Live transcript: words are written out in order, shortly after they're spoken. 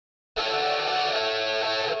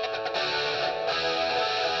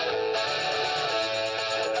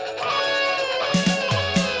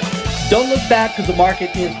Don't look back because the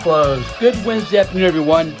market is closed. Good Wednesday afternoon,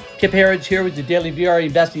 everyone. Kip Herriage here with the Daily VR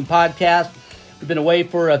Investing Podcast. We've been away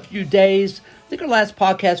for a few days. I think our last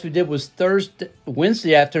podcast we did was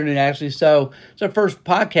Wednesday afternoon, actually. So it's our first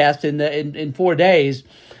podcast in 4 days.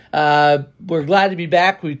 We're glad to be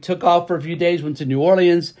back. We took off for a few days, went to New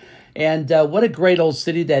Orleans. And what a great old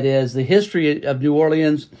city that is. The history of New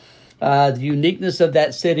Orleans, the uniqueness of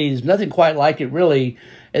that city. There's nothing quite like it, really,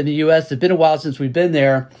 in the U.S. It's been a while since we've been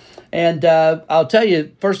there. And I'll tell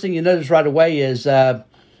you, first thing you notice right away is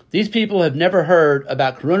these people have never heard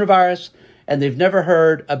about coronavirus, and they've never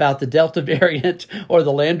heard about the Delta variant or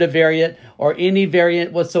the Lambda variant or any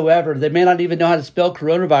variant whatsoever. They may not even know how to spell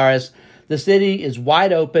coronavirus. The city is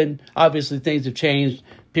wide open. Obviously, things have changed.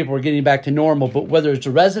 People are getting back to normal. But whether it's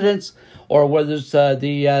the residents or whether it's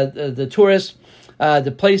the tourists,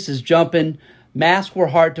 the place is jumping. Masks were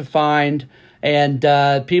hard to find. And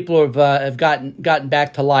people have gotten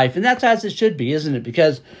back to life. And that's as it should be, isn't it?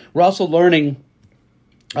 Because we're also learning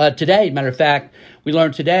today, matter of fact, we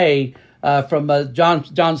learned today from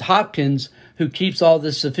Johns Hopkins, who keeps all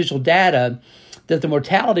this official data, that the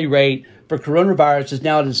mortality rate for coronavirus is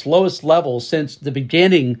now at its lowest level since the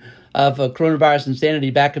beginning of coronavirus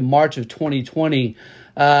insanity back in March of 2020.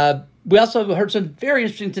 We also heard something very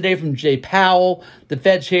interesting today from Jay Powell, the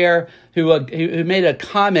Fed chair, who made a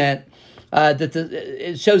comment that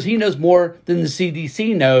it shows he knows more than the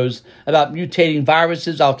CDC knows about mutating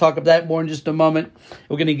viruses. I'll talk about that more in just a moment.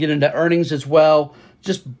 We're going to get into earnings as well.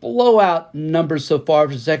 Just blowout numbers so far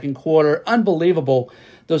for the second quarter. Unbelievable.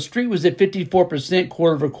 The street was at 54%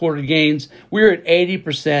 quarter-over-quarter gains. We're at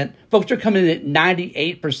 80%. Folks are coming in at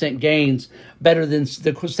 98% gains, better than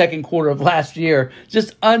the second quarter of last year.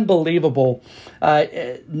 Just unbelievable.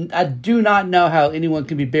 I do not know how anyone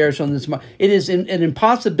can be bearish on this market. It is an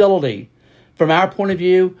impossibility from our point of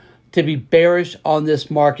view to be bearish on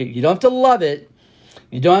this market. You don't have to love it.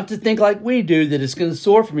 You don't have to think like we do that it's going to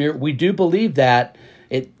soar from here. We do believe that.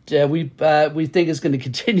 We think it's going to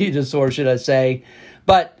continue to soar, should I say.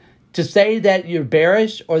 But to say that you're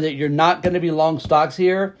bearish or that you're not going to be long stocks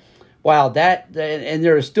here, wow, and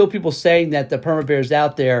there are still people saying that the perma bears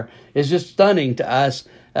out there is just stunning to us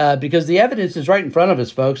because the evidence is right in front of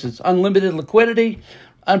us, folks. It's unlimited liquidity,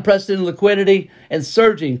 unprecedented liquidity, and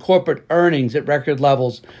surging corporate earnings at record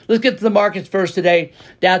levels. Let's get to the markets first today.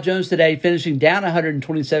 Dow Jones today finishing down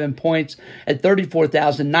 127 points at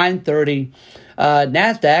 34,930.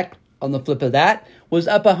 NASDAQ, on the flip of that, was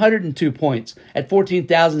up 102 points at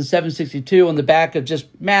 14,762 on the back of just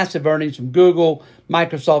massive earnings from Google,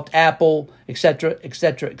 Microsoft, Apple, etc.,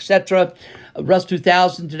 etc., etc. Russ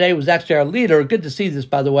 2000 today was actually our leader. Good to see this,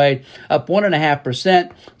 by the way, up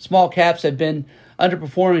 1.5%. Small caps have been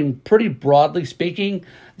underperforming pretty broadly speaking.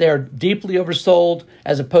 They are deeply oversold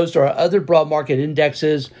as opposed to our other broad market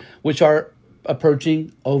indexes, which are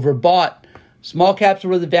approaching overbought. Small caps are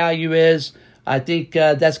where the value is. I think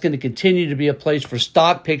that's going to continue to be a place for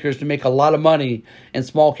stock pickers to make a lot of money in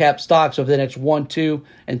small cap stocks over the next 1, 2,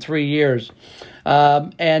 and 3 years.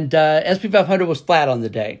 And S&P 500 was flat on the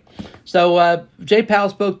day. So Jay Powell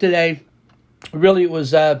spoke today. Really, it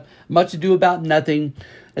was much ado about nothing.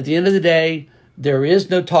 At the end of the day, there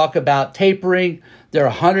is no talk about tapering. There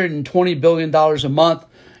are $120 billion a month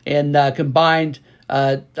in combined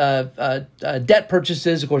debt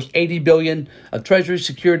purchases. Of course, $80 billion of Treasury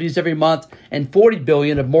securities every month and $40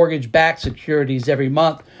 billion of mortgage-backed securities every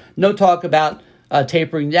month. No talk about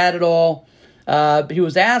tapering that at all. He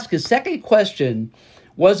was asked, his second question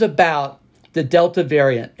was about the Delta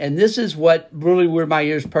variant. And this is what really where my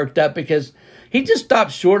ears perked up, because he just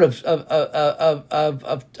stopped short of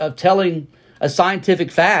telling a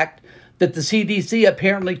scientific fact that the CDC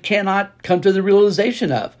apparently cannot come to the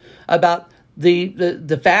realization of, about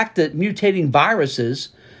the fact that mutating viruses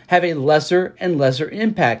have a lesser and lesser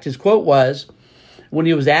impact. His quote was, when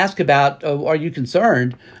he was asked about, are you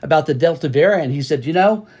concerned about the Delta variant, he said,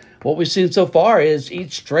 what we've seen so far is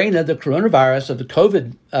each strain of the coronavirus, of the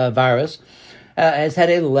COVID virus, has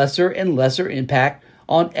had a lesser and lesser impact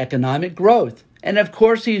on economic growth. And of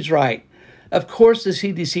course he's right. Of course the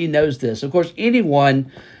CDC knows this. Of course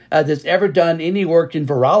anyone that's ever done any work in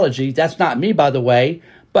virology, that's not me, by the way,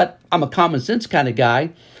 but I'm a common sense kind of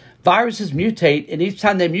guy. Viruses mutate, and each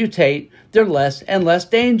time they mutate, they're less and less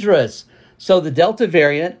dangerous. So the Delta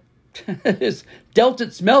variant is dealt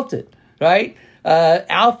it, smelt it, right?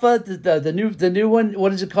 Alpha, the new one,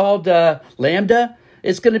 what is it called? Lambda.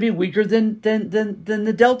 It's going to be weaker than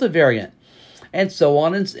the Delta variant, and so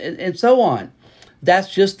on and so on.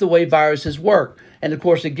 That's just the way viruses work. And of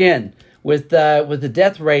course, again, with the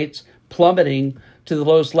death rates plummeting to the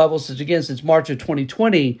lowest levels since March of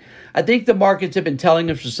 2020. I think the markets have been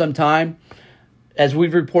telling us for some time, as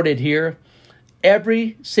we've reported here,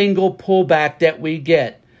 every single pullback that we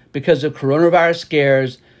get because of coronavirus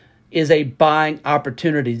scares is a buying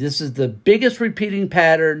opportunity. This is the biggest repeating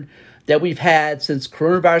pattern that we've had since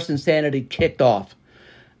coronavirus insanity kicked off.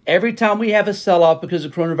 Every time we have a sell-off because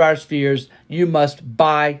of coronavirus fears, you must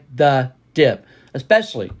buy the dip,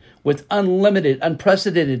 especially with unlimited,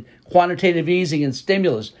 unprecedented quantitative easing and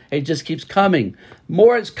stimulus. It just keeps coming.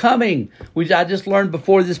 More is coming. I just learned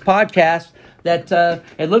before this podcast that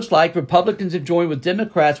it looks like Republicans have joined with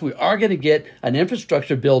Democrats. We are going to get an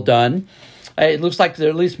infrastructure bill done. It looks like they're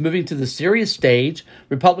at least moving to the serious stage.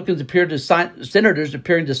 Senators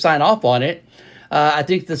appearing to sign off on it. I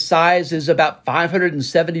think the size is about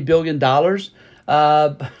 $570 billion.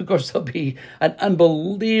 Of course, there'll be an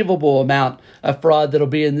unbelievable amount of fraud that'll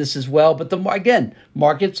be in this as well. But again,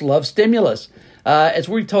 markets love stimulus. As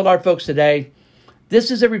we've told our folks today,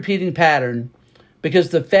 this is a repeating pattern because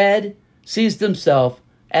the Fed sees themselves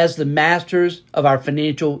as the masters of our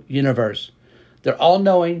financial universe. They're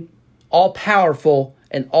all-knowing, all-powerful,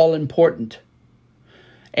 and all-important.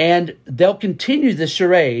 And they'll continue the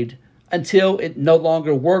charade until it no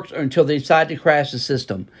longer works or until they decide to crash the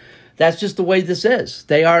system. That's just the way this is.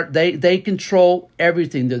 They control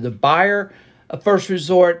everything. They're the buyer of first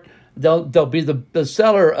resort. They'll be the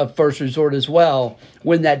seller of first resort as well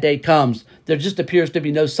when that day comes. There just appears to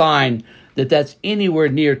be no sign that that's anywhere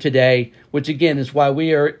near today, which again is why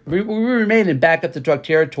we remain in back up the truck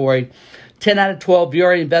territory. 10 out of 12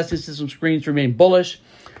 VRA investing system screens remain bullish,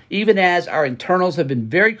 even as our internals have been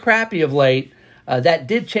very crappy of late. That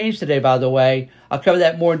did change today, by the way. I'll cover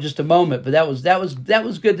that more in just a moment, but that was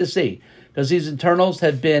good to see because these internals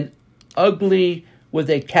have been ugly with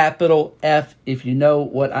a capital F, if you know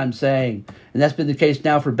what I'm saying. And that's been the case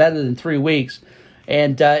now for better than 3 weeks.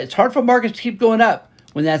 And it's hard for markets to keep going up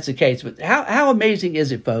when that's the case. But how amazing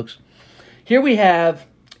is it, folks? Here we have,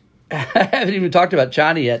 I haven't even talked about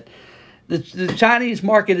China yet. The Chinese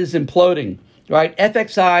market is imploding, right?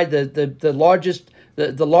 FXI,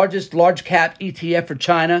 the largest large cap ETF for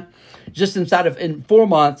China, just in 4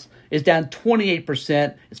 months, is down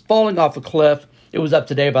 28%. It's falling off a cliff. It was up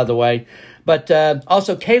today, by the way. But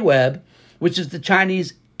also KWEB, which is the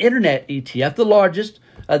Chinese internet ETF, the largest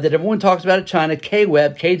that everyone talks about in China,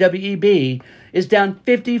 KWEB, KWEB, is down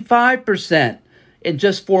 55% in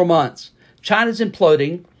just 4 months. China's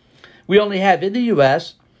imploding. We only have in the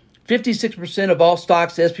U.S., 56% of all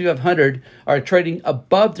stocks, the S&P 500, are trading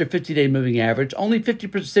above their 50-day moving average. Only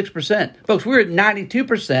 56%. Folks, we were at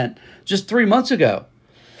 92% just 3 months ago.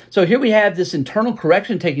 So here we have this internal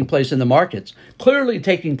correction taking place in the markets, clearly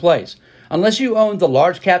taking place. Unless you own the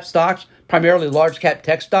large cap stocks, primarily large cap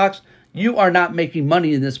tech stocks, you are not making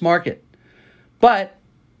money in this market. But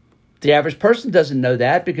the average person doesn't know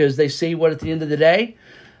that because they see what at the end of the day,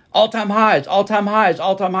 all-time highs, all-time highs,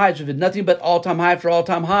 all-time highs. We've had nothing but all-time high after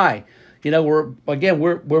all-time high. You know, we're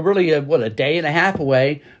really a day and a half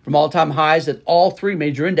away from all-time highs at all three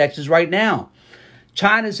major indexes right now.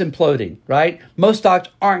 China's imploding, right? Most stocks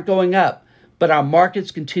aren't going up, but our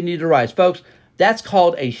markets continue to rise. Folks, that's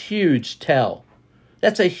called a huge tell.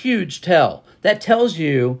 That's a huge tell. That tells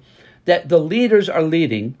you that the leaders are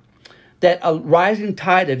leading, that a rising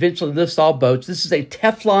tide eventually lifts all boats. This is a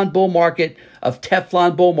Teflon bull market of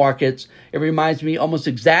Teflon bull markets. It reminds me almost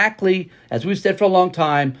exactly, as we've said for a long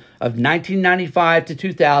time, of 1995 to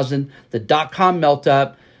 2000, the dot-com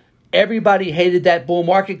melt-up. Everybody hated that bull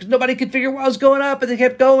market because nobody could figure what was going up, and they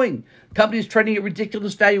kept going. Companies trading at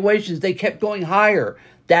ridiculous valuations, they kept going higher.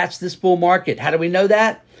 That's this bull market. How do we know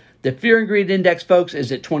that? The Fear and Greed Index, folks,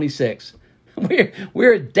 is at 26.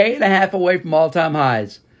 We're a day and a half away from all-time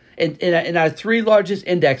highs. In our three largest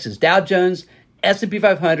indexes, Dow Jones, S&P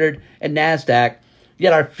 500, and NASDAQ,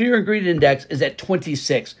 yet our Fear and Greed Index is at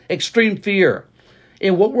 26. Extreme fear.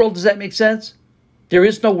 In what world does that make sense? There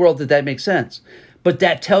is no world that makes sense. But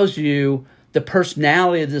that tells you the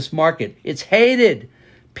personality of this market. It's hated.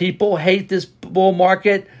 People hate this bull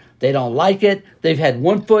market. They don't like it. They've had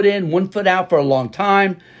 1 foot in, 1 foot out for a long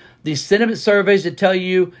time. These sentiment surveys that tell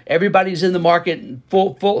you everybody's in the market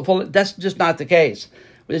full, that's just not the case.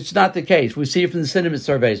 It's not the case. We see it from the sentiment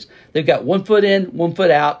surveys. They've got 1 foot in, 1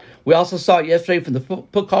 foot out. We also saw it yesterday from the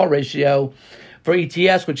put-call ratio for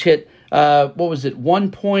ETFs, which hit,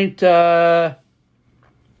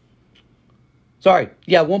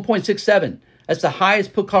 1.67. That's the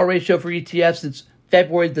highest put-call ratio for ETFs since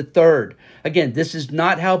February the 3rd. Again, this is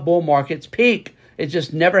not how bull markets peak. It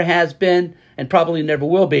just never has been and probably never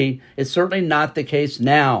will be. It's certainly not the case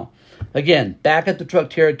now. Again, back at the truck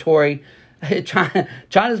territory.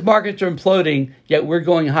 China's markets are imploding, yet we're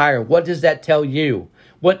going higher. What does that tell you?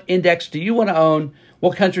 What index do you want to own?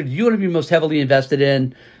 What country do you want to be most heavily invested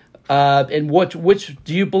in? And which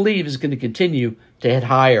do you believe is going to continue to head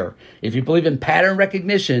higher? If you believe in pattern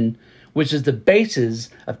recognition, which is the basis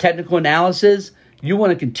of technical analysis, you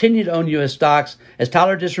want to continue to own U.S. stocks. As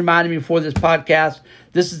Tyler just reminded me before this podcast,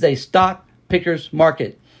 this is a stock picker's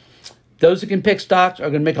market. Those who can pick stocks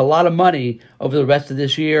are going to make a lot of money over the rest of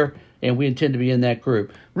this year, and we intend to be in that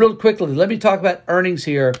group. Real quickly, let me talk about earnings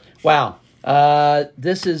here. Wow.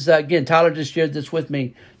 This is, again, Tyler just shared this with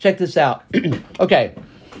me. Check this out. Okay.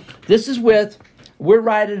 This is we're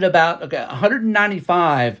right at about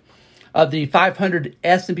 195 of the 500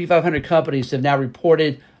 S&P 500 companies have now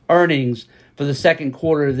reported earnings for the second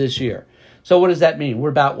quarter of this year. So what does that mean? We're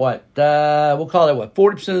about we'll call it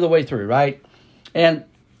 40% of the way through, right? And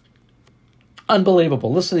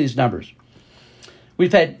unbelievable. Listen to these numbers.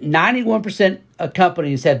 We've had 91% of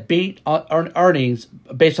companies have beat earnings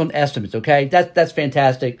based on estimates, okay? That's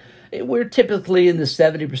fantastic. We're typically in the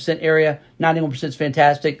 70% area. 91% is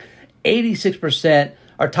fantastic. 86%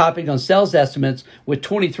 are topping on sales estimates with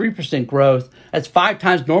 23% growth. That's 5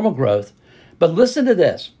 times normal growth. But listen to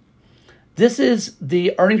this. This is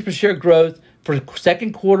the earnings per share growth for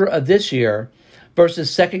second quarter of this year versus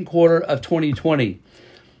second quarter of 2020.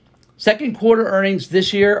 Second quarter earnings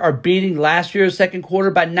this year are beating last year's second quarter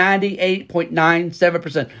by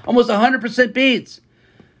 98.97%. Almost 100% beats.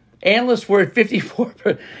 Analysts were at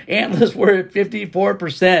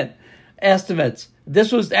 54% estimates.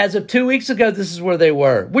 This was, as of 2 weeks ago, this is where they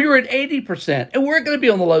were. We were at 80%, and we're going to be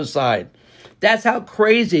on the low side. That's how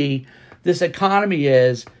crazy this economy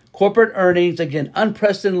is. Corporate earnings, again,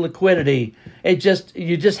 unprecedented liquidity.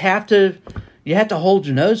 You just have to hold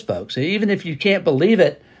your nose, folks. Even if you can't believe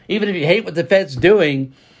it, even if you hate what the Fed's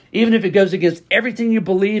doing, even if it goes against everything you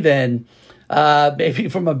believe in, maybe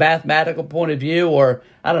from a mathematical point of view or,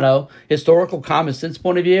 I don't know, historical common sense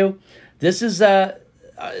point of view, these are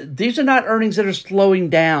not earnings that are slowing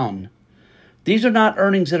down. These are not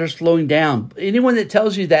earnings that are slowing down. Anyone that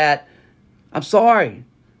tells you that, I'm sorry.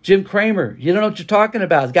 Jim Cramer, you don't know what you're talking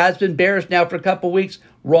about. The guy's been bearish now for a couple of weeks.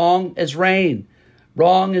 Wrong as rain.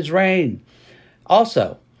 Wrong as rain.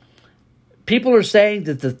 Also, people are saying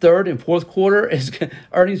that the third and fourth quarter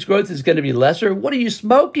earnings growth is going to be lesser. What are you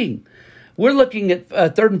smoking? We're looking at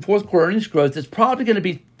third and fourth quarter earnings growth that's probably going to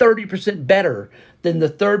be 30% better than the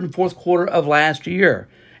third and fourth quarter of last year.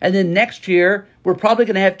 And then next year, we're probably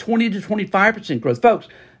going to have 20 to 25% growth. Folks,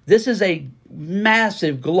 this is a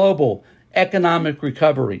massive global economic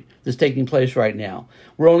recovery that's taking place right now.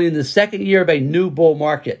 We're only in the second year of a new bull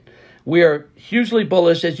market. We are hugely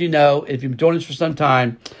bullish, as you know, if you've joined us for some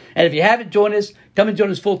time. And if you haven't joined us, come and join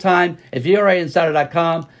us full time at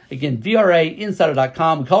VRAinsider.com. Again,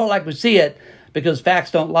 VRAinsider.com. We call it like we see it because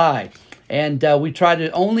facts don't lie. And we try to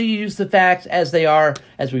only use the facts as they are,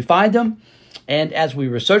 as we find them, and as we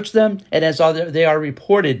research them, and as they are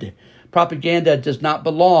reported. Propaganda does not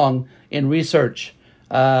belong in research.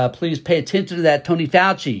 Please pay attention to that. Tony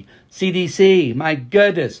Fauci, CDC, my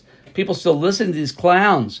goodness. People still listen to these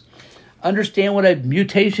clowns. Understand what a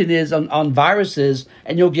mutation is on viruses,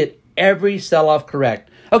 and you'll get every sell-off correct.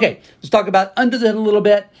 Okay, let's talk about under the hood a little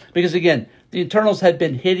bit, because again, the internals have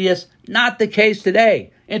been hideous. Not the case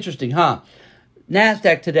today. Interesting, huh?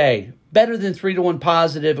 NASDAQ today, better than 3-to-1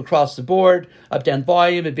 positive across the board. Up, down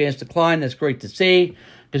volume, advanced decline. That's great to see,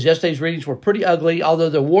 because yesterday's readings were pretty ugly, although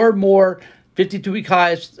there were more 52-week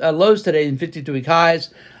highs, lows today than 52-week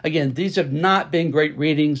highs. Again, these have not been great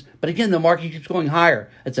readings, but again, the market keeps going higher.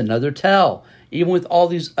 It's another tell. Even with all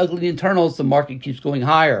these ugly internals, the market keeps going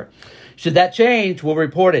higher. Should that change, we'll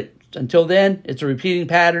report it. Until then, it's a repeating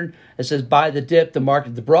pattern. It says buy the dip.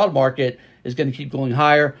 The broad market is going to keep going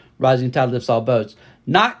higher. Rising tide lifts all boats.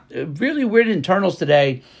 Not really weird internals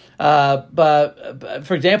today. But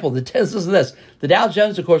for example, listen to this. The Dow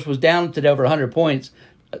Jones, of course, was down today over 100 points.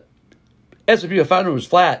 S&P 500 was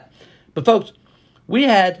flat. But folks, we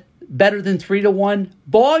had better than 3-to-1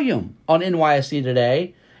 volume on NYSE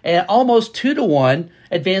today and almost 2-to-1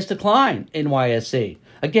 advanced decline in NYSE.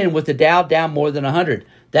 Again, with the Dow down more than 100.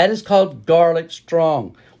 That is called garlic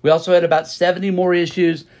strong. We also had about 70 more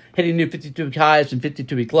issues hitting new 52-week highs and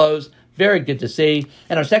 52-week lows. Very good to see.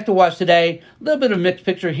 And our sector watch today, a little bit of a mixed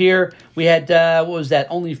picture here. We had,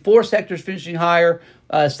 only 4 sectors finishing higher,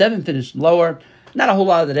 7 finished lower. Not a whole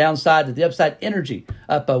lot of the downside. To the upside, energy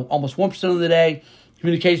up almost 1% of the day.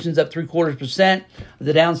 Communications up 0.75%.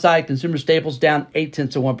 The downside, consumer staples down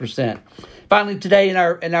 0.8%. Finally, today in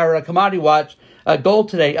our commodity watch, gold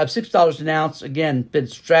today up $6 an ounce. Again, been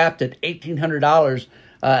strapped at $1,800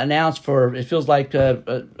 announced for, it feels like,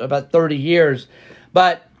 about 30 years.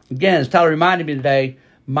 But again, as Tyler reminded me today,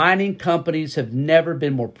 mining companies have never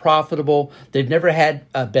been more profitable. They've never had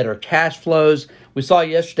better cash flows. We saw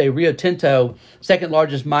yesterday Rio Tinto, second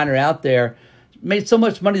largest miner out there, made so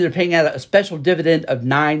much money they're paying out a special dividend of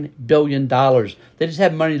 $9 billion. They just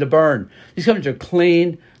have money to burn. These companies are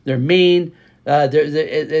clean, they're mean,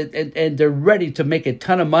 they're ready to make a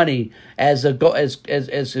ton of money as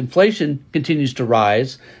inflation continues to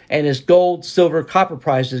rise and as gold, silver, copper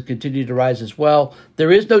prices continue to rise as well.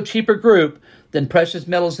 There is no cheaper group than precious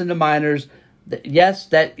metals and the miners. Yes,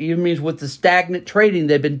 that even means with the stagnant trading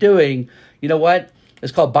they've been doing, you know what?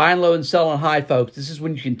 It's called buying low and selling high, folks. This is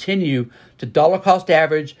when you continue to dollar cost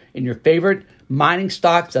average in your favorite mining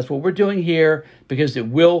stocks. That's what we're doing here because it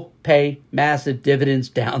will pay massive dividends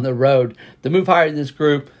down the road. The move higher in this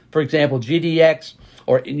group, for example, GDX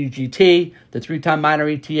or NUGT, the 3-time miner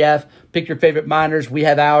ETF. Pick your favorite miners. We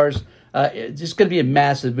have ours. It's just going to be a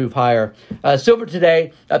massive move higher. Silver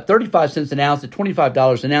today up 35 cents an ounce at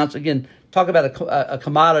 $25 an ounce. Again, talk about a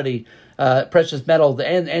commodity, precious metal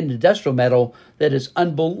and industrial metal that is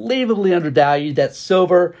unbelievably undervalued. That's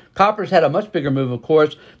silver. Copper's had a much bigger move, of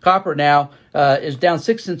course. Copper now is down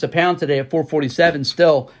 6 cents a pound today at $4.47.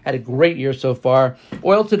 Still had a great year so far.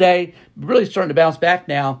 Oil today really starting to bounce back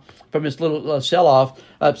now from its little sell-off.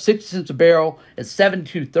 Up 60 cents a barrel at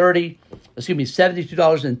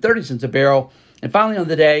 $72.30 a barrel. And finally on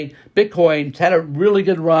the day, Bitcoin's had a really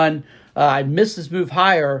good run. I missed this move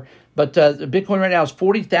higher, but Bitcoin right now is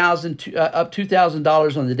 $40,000 up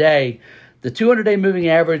 $2,000 on the day. The 200-day moving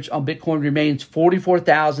average on Bitcoin remains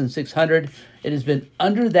 44,600. It has been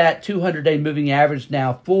under that 200-day moving average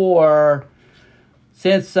now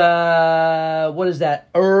since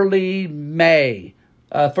early May,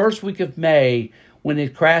 first week of May, when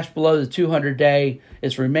it crashed below the 200-day.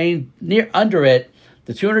 It's remained under it.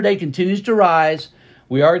 The 200-day continues to rise.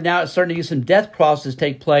 We are now starting to get some death crosses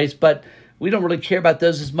take place, but we don't really care about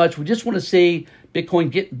those as much. We just want to see Bitcoin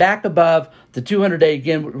get back above the 200-day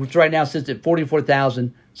again, which right now sits at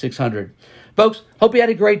 44,600. Folks, hope you had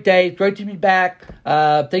a great day. Great to be back.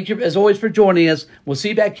 Thank you, as always, for joining us. We'll see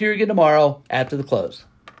you back here again tomorrow after the close.